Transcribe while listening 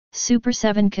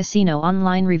Superseven Casino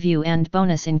Online Review and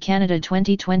Bonus in Canada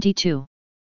 2022.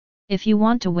 If you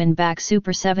want to win back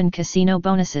Superseven Casino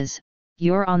bonuses,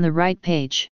 you're on the right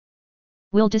page.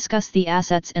 We'll discuss the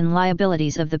assets and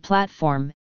liabilities of the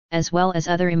platform, as well as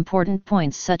other important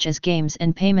points such as games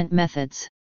and payment methods.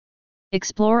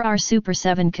 Explore our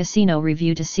Superseven Casino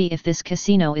review to see if this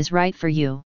casino is right for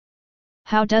you.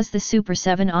 How does the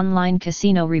Superseven Online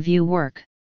Casino review work?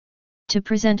 To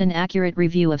present an accurate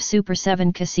review of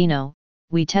Superseven Casino,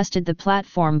 we tested the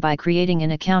platform by creating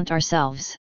an account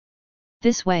ourselves.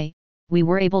 This way, we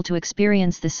were able to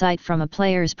experience the site from a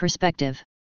player's perspective.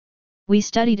 We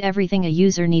studied everything a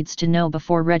user needs to know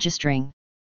before registering.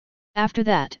 After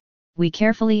that, we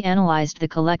carefully analyzed the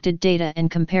collected data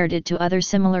and compared it to other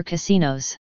similar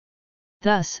casinos.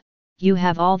 Thus, you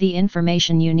have all the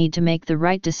information you need to make the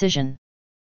right decision.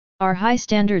 Our high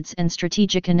standards and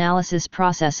strategic analysis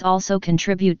process also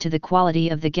contribute to the quality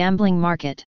of the gambling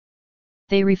market.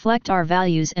 They reflect our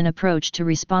values and approach to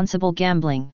responsible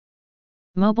gambling.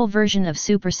 Mobile version of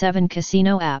Superseven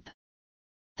Casino app.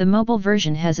 The mobile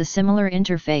version has a similar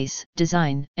interface,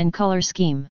 design, and color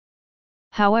scheme.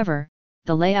 However,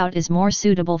 the layout is more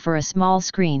suitable for a small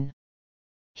screen.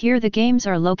 Here the games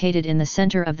are located in the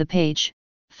center of the page,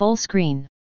 full screen.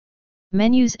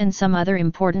 Menus and some other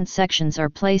important sections are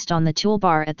placed on the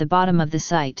toolbar at the bottom of the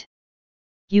site.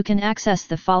 You can access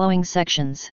the following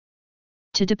sections.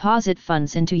 To deposit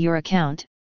funds into your account,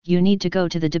 you need to go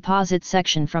to the deposit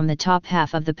section from the top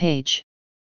half of the page.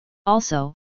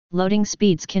 Also, loading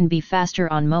speeds can be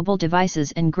faster on mobile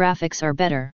devices and graphics are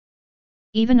better.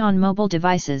 Even on mobile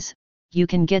devices, you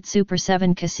can get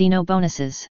Superseven Casino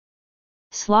bonuses.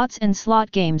 Slots and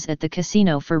slot games at the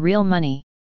casino for real money.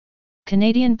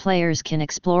 Canadian players can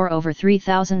explore over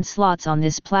 3,000 slots on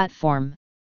this platform.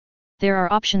 There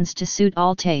are options to suit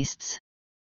all tastes.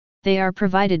 They are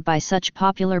provided by such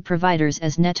popular providers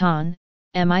as Neton,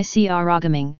 MICR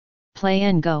Gaming, Play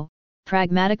and Go,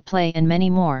 Pragmatic Play and many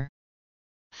more.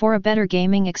 For a better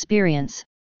gaming experience,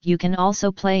 you can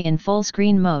also play in full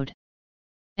screen mode.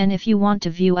 And if you want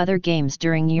to view other games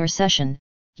during your session,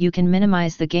 you can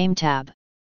minimize the game tab.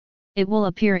 It will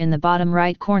appear in the bottom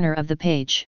right corner of the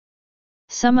page.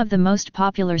 Some of the most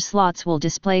popular slots will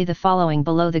display the following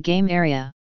below the game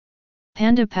area.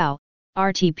 Panda Pow,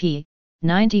 RTP,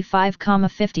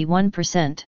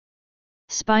 95,51%.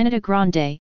 Spinetta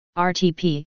Grande,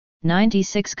 RTP,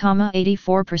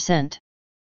 96,84%.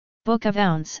 Book of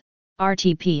Ounce,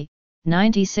 RTP,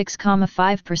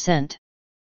 96,5%.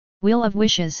 Wheel of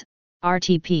Wishes,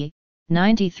 RTP,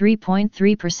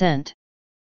 93.3%.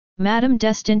 Madame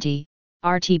Destinti,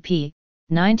 RTP,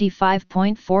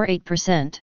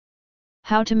 95.48%.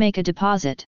 How to make a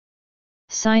deposit.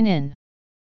 Sign in.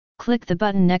 Click the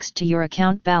button next to your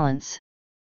account balance.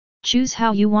 Choose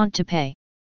how you want to pay.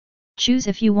 Choose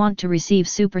if you want to receive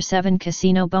Superseven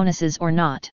Casino bonuses or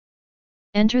not.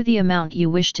 Enter the amount you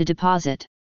wish to deposit.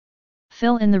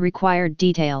 Fill in the required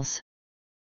details.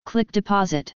 Click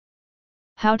Deposit.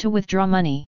 How to withdraw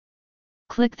money.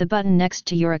 Click the button next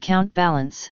to your account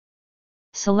balance.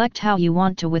 Select how you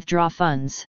want to withdraw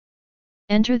funds.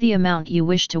 Enter the amount you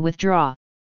wish to withdraw.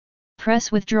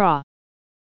 Press Withdraw.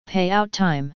 Payout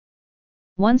time.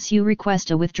 Once you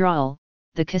request a withdrawal,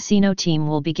 the casino team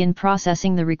will begin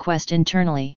processing the request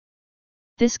internally.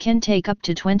 This can take up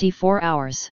to 24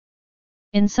 hours.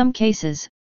 In some cases,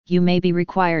 you may be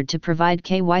required to provide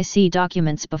KYC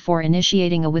documents before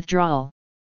initiating a withdrawal.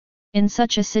 In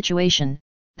such a situation,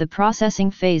 the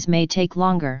processing phase may take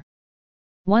longer.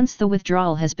 Once the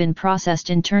withdrawal has been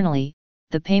processed internally,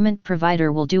 the payment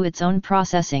provider will do its own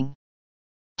processing.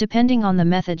 Depending on the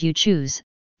method you choose,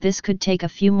 this could take a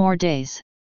few more days.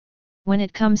 When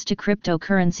it comes to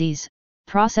cryptocurrencies,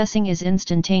 processing is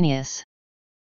instantaneous.